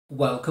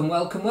Welcome,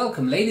 welcome,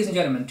 welcome, ladies and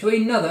gentlemen, to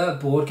another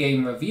board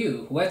game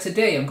review, where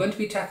today I'm going to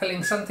be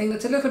tackling something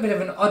that's a little bit of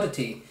an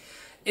oddity.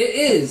 It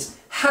is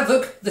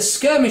Havok the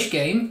Skirmish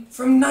Game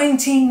from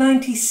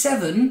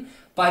 1997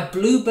 by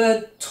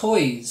Bluebird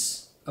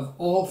Toys, of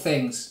all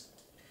things.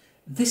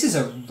 This is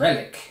a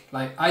relic.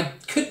 I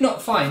could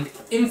not find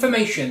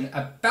information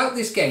about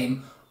this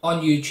game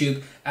on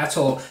YouTube at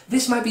all.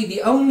 This might be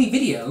the only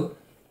video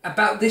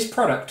about this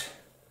product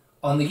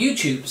on the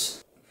YouTubes.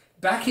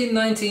 Back in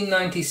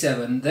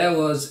 1997, there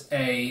was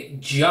a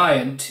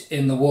giant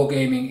in the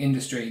wargaming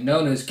industry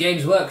known as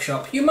Games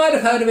Workshop. You might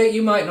have heard of it,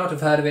 you might not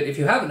have heard of it. If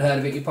you haven't heard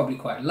of it, you're probably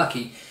quite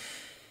lucky.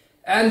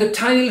 And a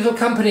tiny little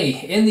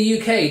company in the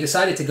UK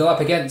decided to go up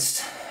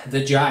against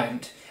the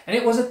giant. And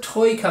it was a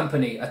toy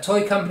company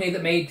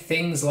that made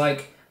things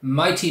like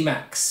Mighty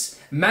Max,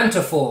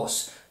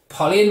 Mantaforce,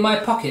 Polly in My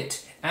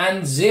Pocket,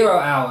 and Zero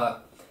Hour.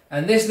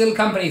 And this little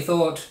company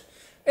thought,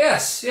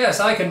 Yes,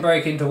 I can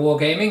break into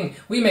wargaming.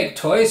 We make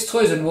toys.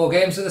 Toys and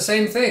wargames are the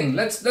same thing.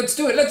 Let's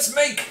do it. Let's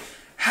make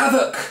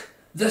Havok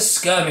the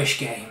Skirmish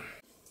Game.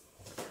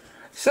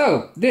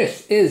 So,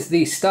 this is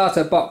the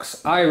starter box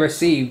I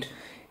received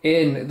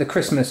in the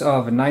Christmas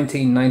of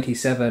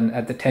 1997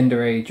 at the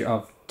tender age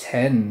of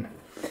 10.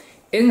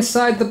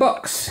 Inside the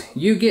box,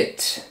 you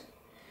get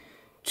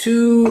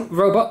 2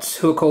 robots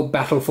who are called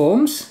battle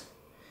forms,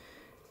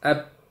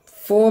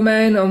 4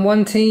 men on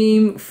one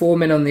team, 4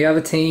 men on the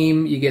other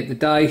team. You get the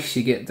dice,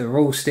 you get the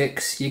roll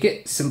sticks, you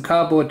get some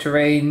cardboard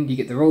terrain, you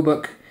get the rule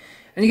book,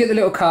 and you get the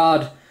little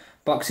card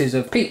boxes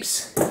of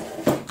peeps.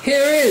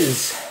 Here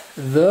is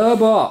the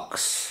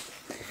box.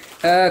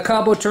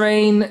 Cardboard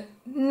terrain,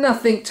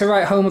 nothing to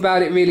write home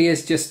about. It really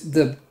is just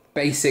the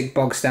basic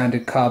bog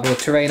standard cardboard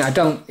terrain. I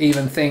don't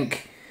even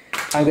think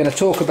I'm going to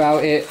talk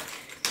about it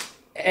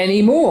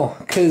anymore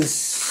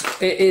because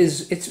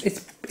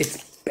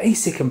it's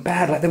basic and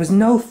bad. Like, there was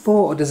no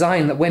thought or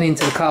design that went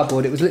into the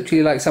cardboard. It was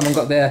literally like someone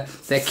got their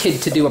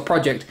kid to do a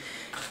project.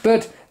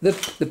 But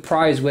the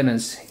prize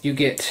winners, you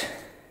get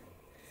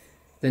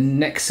the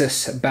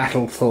Nexus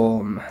Battle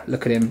Form.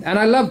 Look at him. And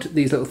I loved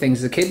these little things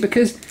as a kid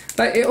because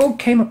like it all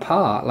came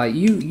apart. Like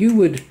these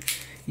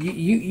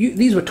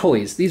were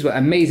toys. These were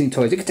amazing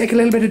toys. It could take a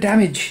little bit of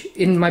damage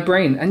in my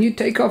brain and you'd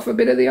take off a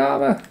bit of the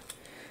armor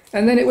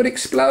and then it would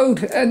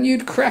explode and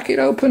you'd crack it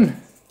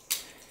open.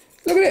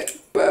 Look at it.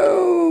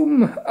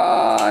 Boom!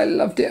 Ah, I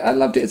loved it. I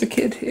loved it as a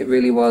kid. It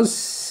really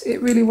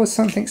was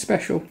something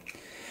special.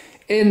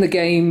 In the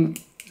game,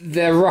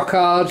 they're rock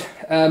hard,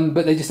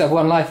 but they just have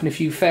 1 life, and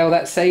if you fail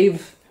that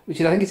save,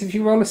 which I think is if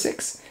you roll a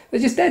 6, they're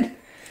just dead.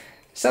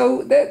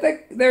 So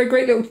they're a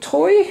great little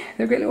toy.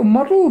 They're a great little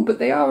model, but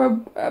they are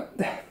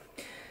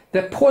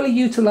they're poorly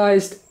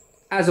utilised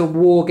as a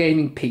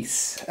wargaming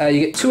piece. You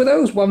get 2 of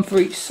those, 1 for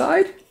each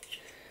side.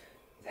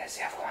 There's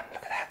the other one.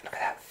 Look at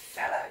that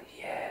fella.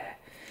 Yeah.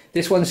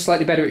 This one's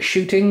slightly better at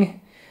shooting.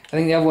 I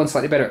think the other one's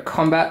slightly better at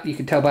combat. You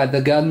can tell by the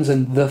guns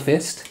and the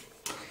fist.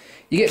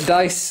 You get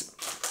dice.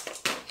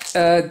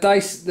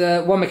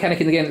 The one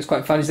mechanic in the game that's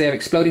quite fun is they have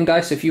exploding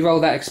dice. So if you roll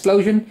that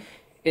explosion,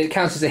 it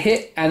counts as a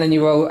hit, and then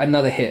you roll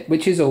another hit,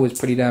 which is always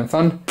pretty damn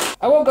fun.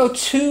 I won't go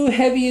too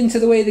heavy into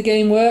the way the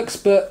game works,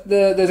 but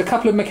there's a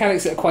couple of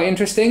mechanics that are quite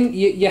interesting.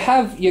 You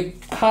have your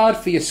card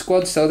for your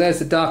squad. So there's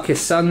the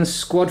Darkest Suns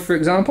squad, for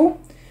example.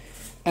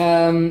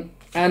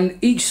 And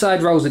each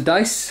side rolls a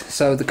dice,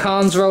 so the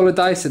Khans roll a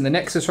dice and the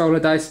Nexus roll a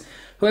dice.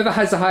 Whoever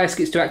has the highest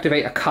gets to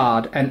activate a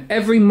card, and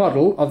every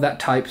model of that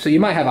type, so you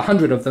might have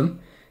 100 of them,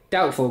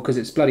 doubtful because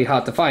it's bloody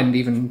hard to find,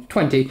 even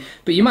 20,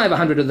 but you might have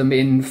 100 of them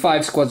in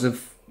 5 squads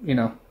of, you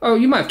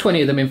might have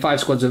 20 of them in 5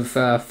 squads of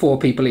 4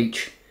 people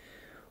each,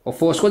 or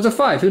 4 squads of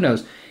 5, who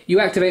knows. You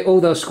activate all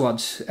those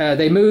squads.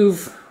 They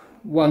move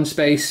 1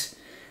 space,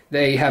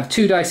 they have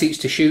 2 dice each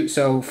to shoot,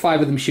 so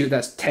 5 of them shoot,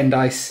 that's 10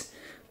 dice.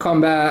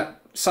 Combat.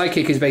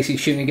 Psychic is basically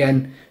shooting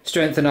again.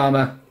 Strength and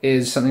armor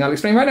is something I'll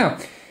explain right now.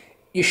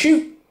 You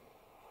shoot,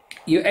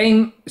 you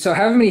aim, so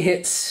however many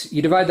hits,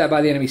 you divide that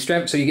by the enemy's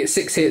strength, so you get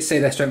 6 hits, say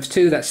their strength's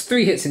 2, that's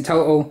 3 hits in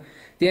total.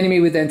 The enemy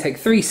would then take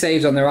 3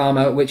 saves on their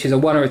armor, which is a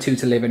 1 or a 2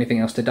 to live, anything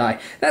else to die.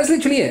 That's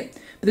literally it.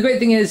 But the great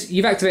thing is,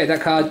 you've activated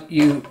that card,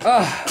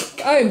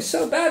 I am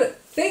so bad at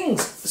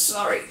things,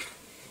 sorry.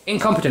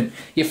 Incompetent.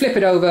 You flip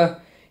it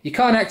over, you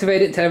can't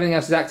activate it until everything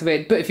else is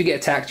activated, but if you get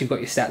attacked, you've got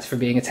your stats for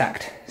being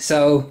attacked.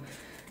 So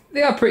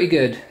they are pretty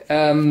good.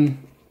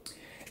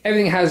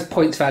 Everything has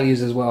points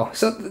values as well.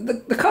 So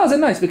the cards are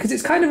nice because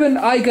it's kind of an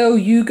I go,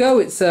 you go.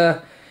 It's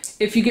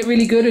if you get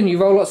really good and you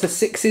roll lots of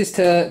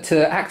 6s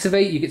to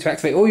activate, you get to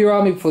activate all your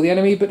army before the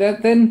enemy, but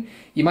then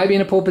you might be in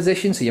a poor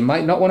position, so you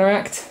might not want to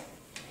act.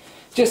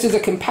 Just as a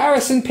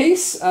comparison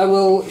piece, I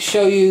will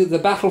show you the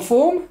battle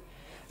form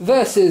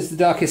versus the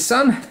Darkest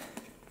Sun.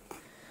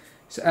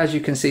 So as you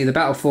can see, the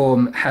battle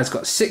form has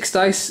got 6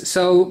 dice,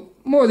 so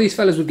more of these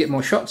fellas would get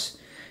more shots.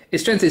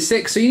 Its strength is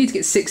 6, so you need to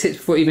get 6 hits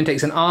before it even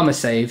takes an armor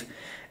save.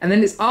 And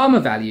then its armor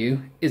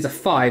value is a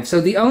 5,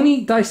 so the only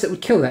dice that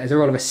would kill that is a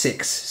roll of a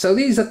 6. So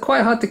these are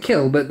quite hard to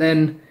kill, but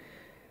then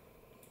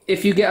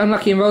if you get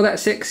unlucky and roll that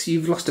 6,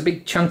 you've lost a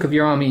big chunk of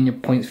your army and your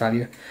points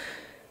value.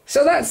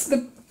 So that's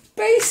the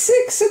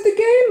basics of the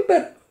game,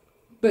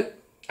 but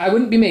I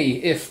wouldn't be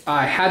me if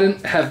I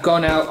hadn't have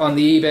gone out on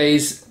the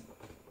eBays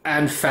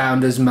and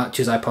found as much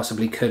as I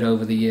possibly could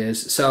over the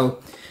years.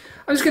 So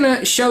I'm just going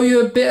to show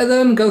you a bit of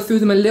them, go through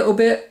them a little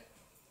bit,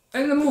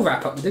 and then we'll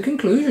wrap up with the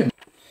conclusion.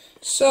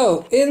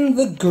 So in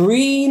the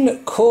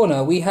green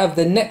corner we have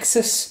the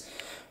Nexus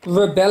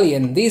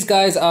Rebellion. These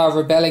guys are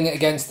rebelling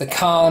against the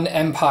Khan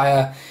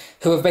Empire,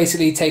 who have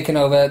basically taken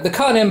over. The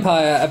Khan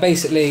Empire are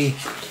basically,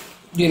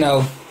 you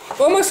know,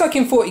 almost like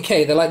in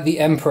 40k, they're like the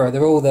Emperor.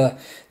 They're all the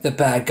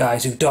bad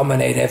guys who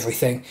dominate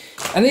everything.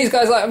 And these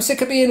guys are like, I'm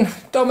sick of being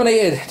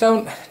dominated.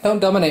 Don't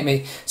dominate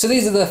me. So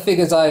these are the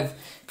figures I've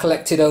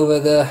collected over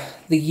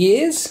the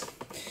years.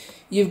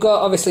 You've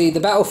got obviously the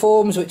battle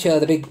forms, which are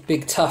the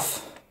big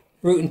tough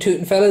rootin'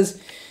 tootin' fellas.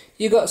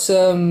 You've got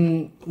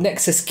some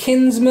Nexus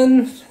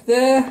Kinsmen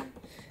there.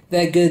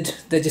 They're good.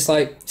 They're just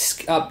like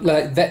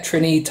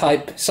veteran-y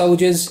type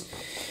soldiers.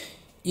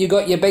 You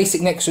got your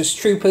basic Nexus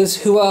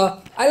Troopers, who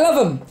are... I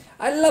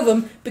love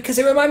them because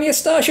they remind me of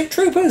Starship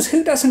Troopers.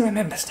 Who doesn't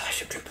remember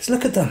Starship Troopers?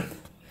 Look at them.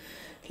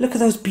 Look at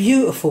those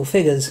beautiful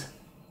figures.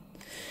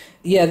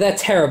 Yeah, they're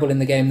terrible in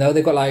the game, though.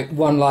 They've got like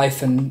 1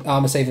 life and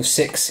armor save of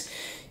 6.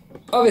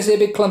 Obviously, a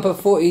big clump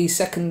of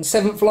 42nd,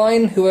 7th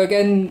line, who are,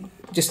 again,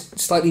 just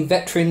slightly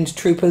veteran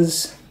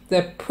troopers.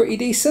 They're pretty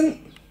decent.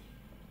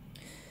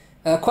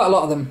 Quite a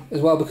lot of them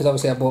as well, because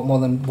obviously I bought more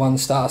than 1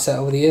 starter set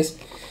over the years.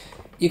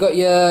 You got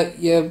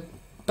your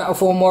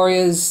Battleform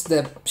Warriors,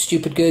 they're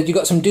stupid good. You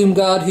got some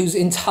Doomguard, whose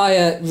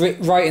entire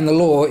right in the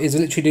lore is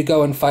literally to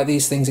go and fight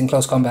these things in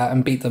close combat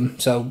and beat them,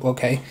 so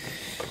okay.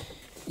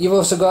 You've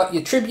also got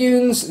your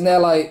Tribunes, and they're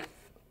like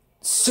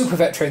super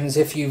veterans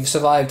if you've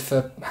survived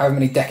for however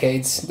many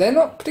decades. They're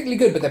not particularly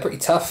good, but they're pretty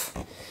tough.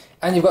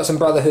 And you've got some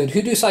Brotherhood,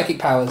 who do psychic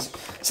powers.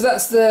 So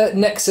that's the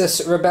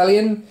Nexus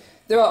Rebellion.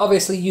 There are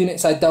obviously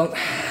units I don't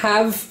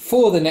have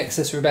for the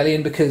Nexus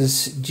Rebellion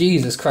because,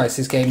 Jesus Christ,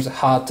 this game's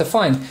hard to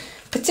find.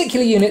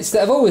 Particular units that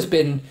have always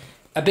been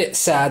a bit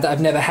sad that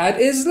I've never had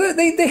is, look,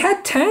 they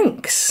had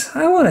tanks.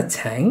 I want a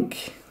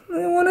tank.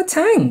 I want a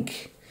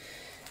tank.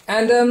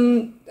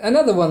 And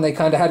another one they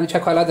kind of had, which I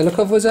quite like the look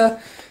of, was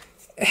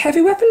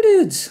heavy weapon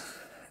dudes.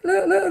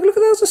 Look at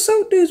those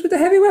assault dudes with the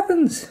heavy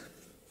weapons.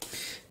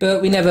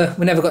 But we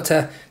never got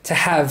to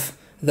have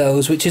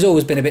those, which has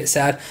always been a bit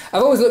sad.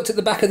 I've always looked at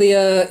the back of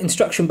the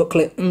instruction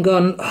booklet and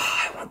gone,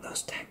 oh, I want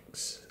those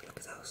tanks. Look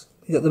at those.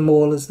 You got the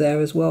Maulers there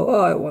as well.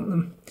 Oh, I want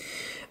them.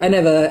 I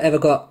never ever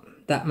got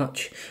that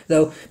much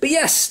though. But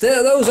yes,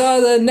 those are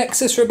the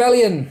Nexus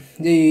Rebellion.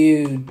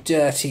 You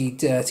dirty,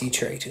 dirty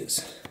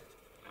traitors.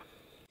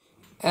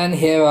 And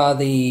here are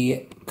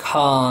the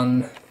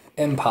Khan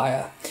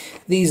Empire.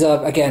 These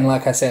are, again,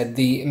 like I said,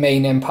 the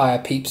main Empire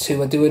peeps who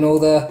are doing all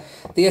the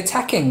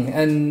attacking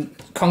and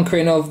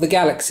conquering of the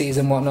galaxies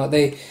and whatnot.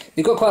 They've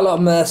got quite a lot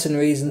of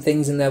mercenaries and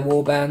things in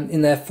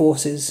their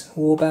forces.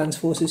 Who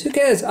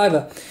cares?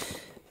 Either.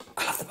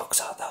 I love the box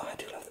art though. I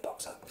do love the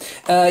box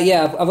art.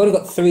 Yeah, I've only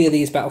got 3 of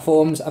these battle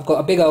forms. I've got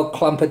a big old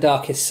clump of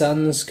Darkest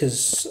Suns,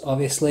 because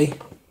obviously.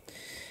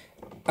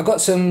 I've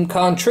got some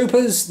Khan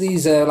Troopers.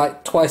 These are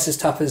like twice as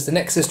tough as the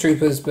Nexus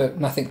Troopers, but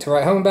nothing to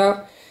write home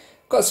about.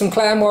 Got some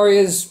Clan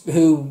Warriors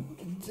who,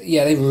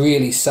 yeah, they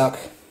really suck.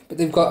 But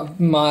they've got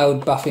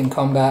mild buff in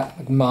combat,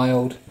 like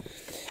mild.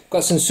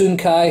 Got some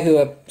Sunkai who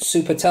are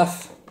super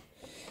tough.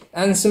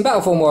 And some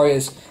Battleform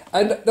Warriors.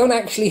 I don't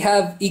actually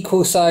have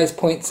equal size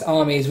points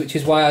armies, which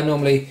is why I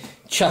normally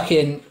chuck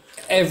in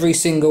every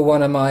single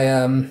one of my,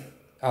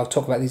 I'll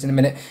talk about these in a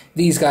minute,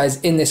 these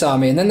guys in this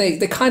army. And then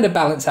they kind of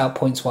balance out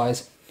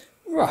points-wise,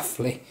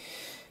 roughly.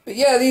 But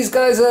yeah, these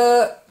guys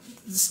are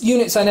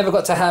units I never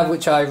got to have,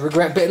 which I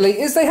regret bitterly,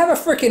 is they have a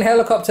freaking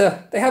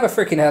helicopter. They have a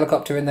freaking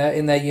helicopter in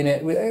their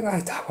unit. I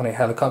don't want a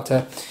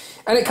helicopter.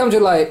 And it comes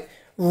with like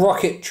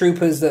rocket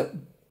troopers that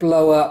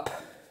blow up,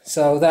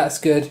 so that's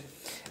good.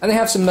 And they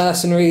have some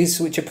mercenaries,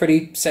 which are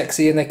pretty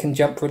sexy and they can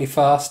jump really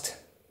fast,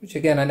 which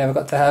again I never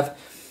got to have.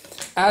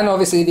 And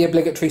obviously the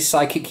obligatory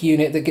psychic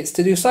unit that gets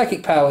to do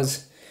psychic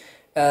powers.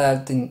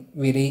 Didn't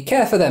really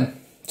care for them.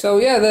 So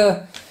yeah,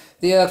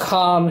 the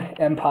Khan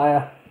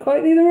Empire.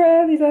 These are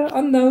rare, these are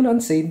unknown,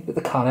 unseen, but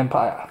the Khan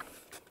Empire.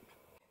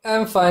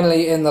 And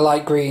finally, in the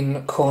light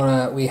green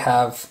corner, we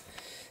have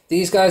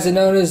these guys are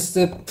known as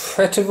the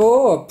Pretivore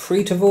or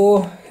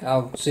Pretivore.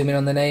 I'll zoom in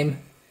on the name.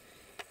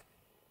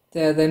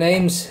 They're their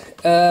names.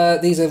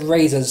 These are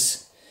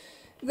Razors.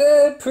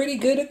 They're pretty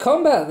good at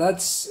combat,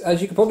 that's,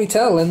 as you can probably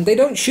tell, and they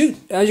don't shoot,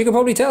 as you can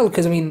probably tell,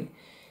 because, I mean,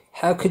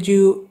 how could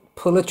you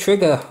pull a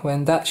trigger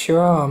when that's your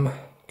arm?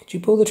 Could you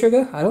pull the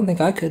trigger? I don't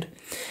think I could.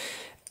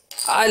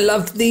 I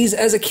loved these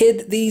as a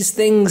kid. These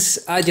things,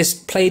 I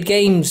just played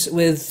games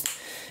with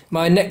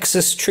my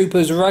Nexus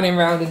Troopers running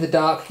around in the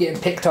dark,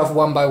 getting picked off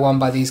one by one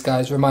by these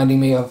guys, reminding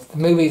me of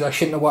movies I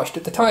shouldn't have watched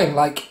at the time,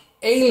 like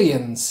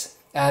Aliens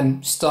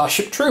and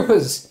Starship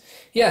Troopers.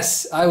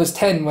 Yes, I was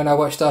 10 when I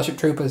watched Starship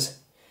Troopers.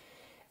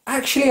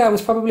 Actually, I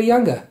was probably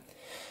younger.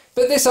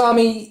 But this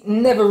army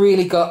never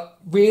really got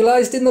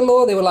realised in the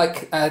lore. They were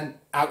like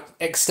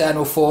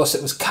external force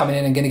that was coming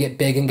in and going to get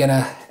big and going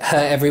to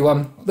hurt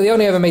everyone. But they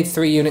only ever made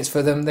 3 units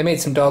for them. They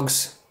made some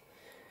dogs.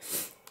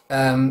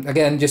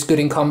 Again, just good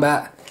in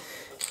combat.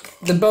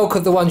 The bulk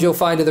of the ones you'll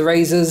find are the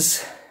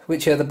Razors,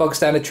 which are the bog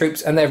standard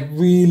troops, and they're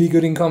really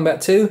good in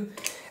combat too.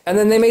 And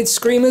then they made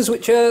Screamers,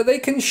 which they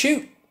can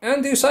shoot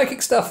and do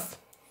psychic stuff.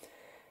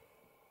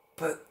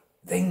 But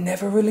they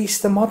never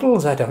released the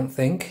models, I don't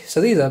think.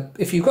 So these are,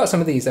 if you've got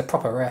some of these, they're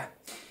proper rare.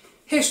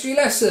 History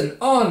lesson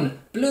on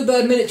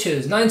Bluebird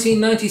Miniatures,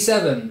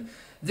 1997.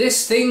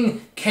 This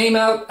thing came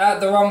out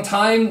at the wrong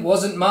time,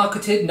 wasn't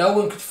marketed, no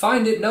one could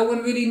find it, no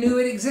one really knew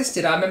it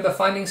existed. I remember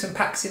finding some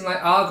packs in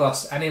like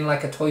Argos and in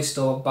like a toy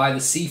store by the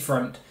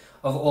seafront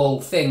of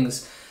all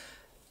things.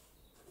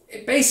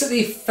 It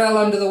basically fell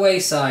under the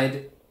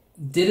wayside,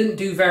 didn't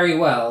do very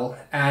well,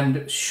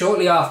 and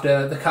shortly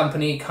after the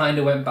company kind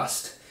of went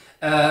bust.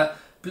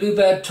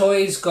 Bluebird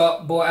Toys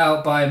got bought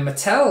out by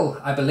Mattel,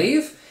 I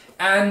believe,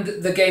 and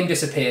the game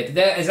disappeared.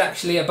 There is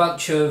actually a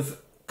bunch of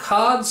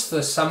cards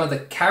for some of the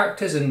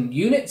characters and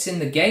units in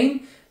the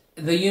game.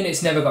 The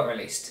units never got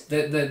released.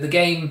 The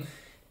game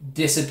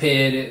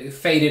disappeared, it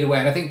faded away,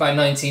 and I think by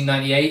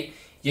 1998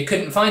 you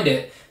couldn't find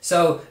it.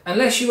 So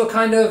unless you were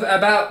kind of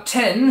about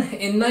 10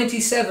 in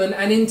 97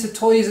 and into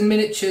toys and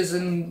miniatures,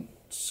 and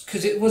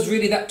because it was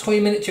really that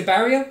toy miniature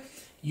barrier,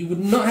 you would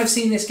not have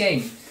seen this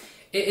game.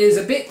 It is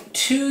a bit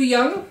too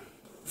young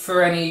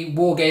for any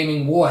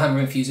wargaming Warhammer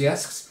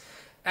enthusiasts,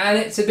 and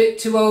it's a bit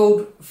too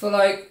old for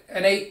like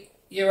an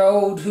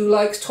 8-year-old who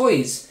likes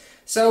toys.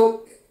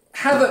 So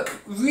Havok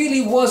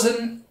really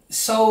wasn't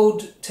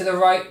sold to the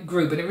right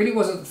group, and it really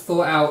wasn't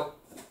thought out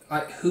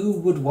like who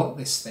would want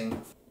this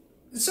thing.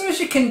 So as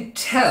you can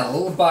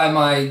tell by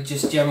my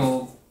just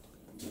general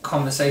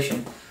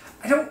conversation,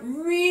 I don't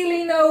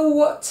really know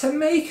what to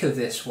make of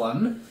this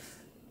one.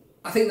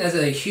 I think there's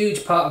a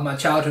huge part of my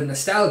childhood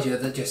nostalgia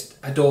that just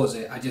adores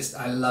it.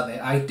 I love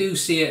it. I do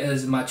see it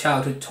as my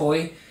childhood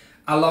toy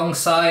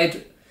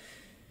alongside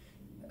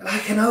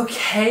like an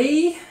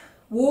okay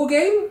war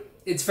game.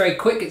 It's very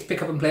quick, it's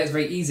pick up and play, it's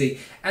very easy.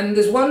 And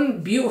there's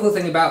one beautiful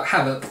thing about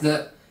Havok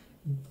that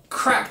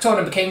cracked on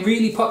and became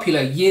really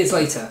popular years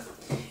later.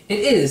 It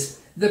is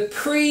the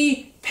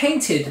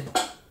pre-painted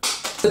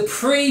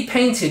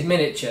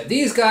miniature.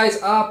 These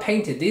guys are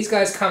painted. These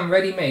guys come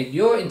ready-made.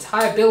 Your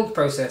entire build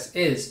process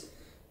is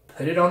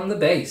put it on the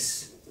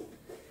base.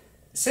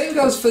 Same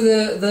goes for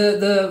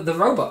the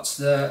robots,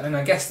 and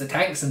I guess the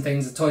tanks and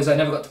things, the toys I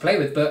never got to play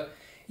with, but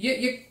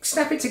you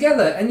snap it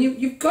together and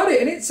you've got it,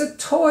 and it's a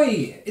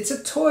toy. It's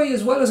a toy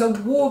as well as a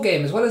war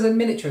game, as well as a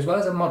miniature, as well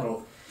as a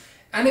model.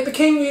 And it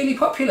became really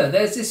popular.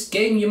 There's this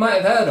game you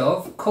might have heard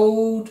of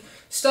called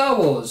Star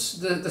Wars.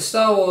 The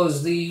Star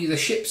Wars, the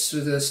ships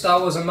with the Star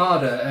Wars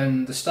Armada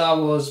and the Star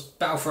Wars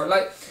Battlefront,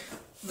 like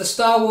the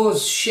Star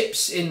Wars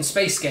ships in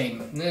space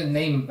game. The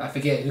name, I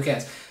forget, who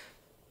cares.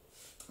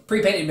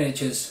 Pre-painted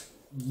miniatures,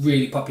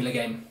 really popular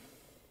game.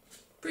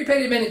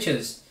 Pre-painted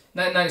miniatures,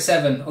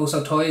 1997,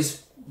 also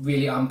toys,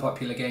 really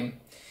unpopular game.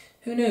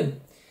 Who knew?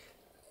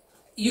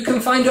 You can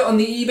find it on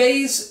the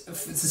eBays.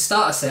 It's a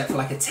starter set for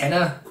like a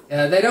tenner.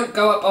 They don't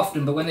go up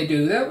often, but when they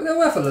do, they're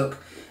worth a look.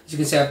 As you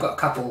can see, I've got a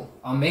couple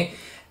on me.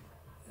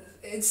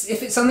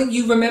 If it's something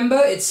you remember,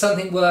 it's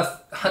something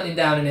worth hunting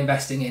down and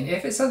investing in.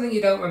 If it's something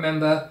you don't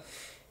remember,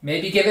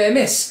 maybe give it a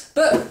miss.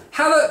 But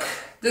Havok,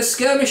 the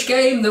skirmish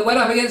game that went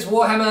up against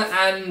Warhammer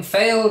and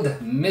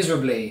failed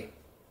miserably.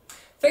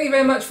 Thank you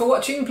very much for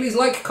watching. Please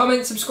like,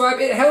 comment, subscribe.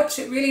 It helps,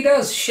 it really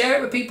does. Share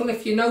it with people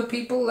if you know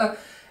people.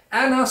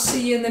 And I'll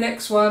see you in the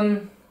next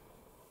one.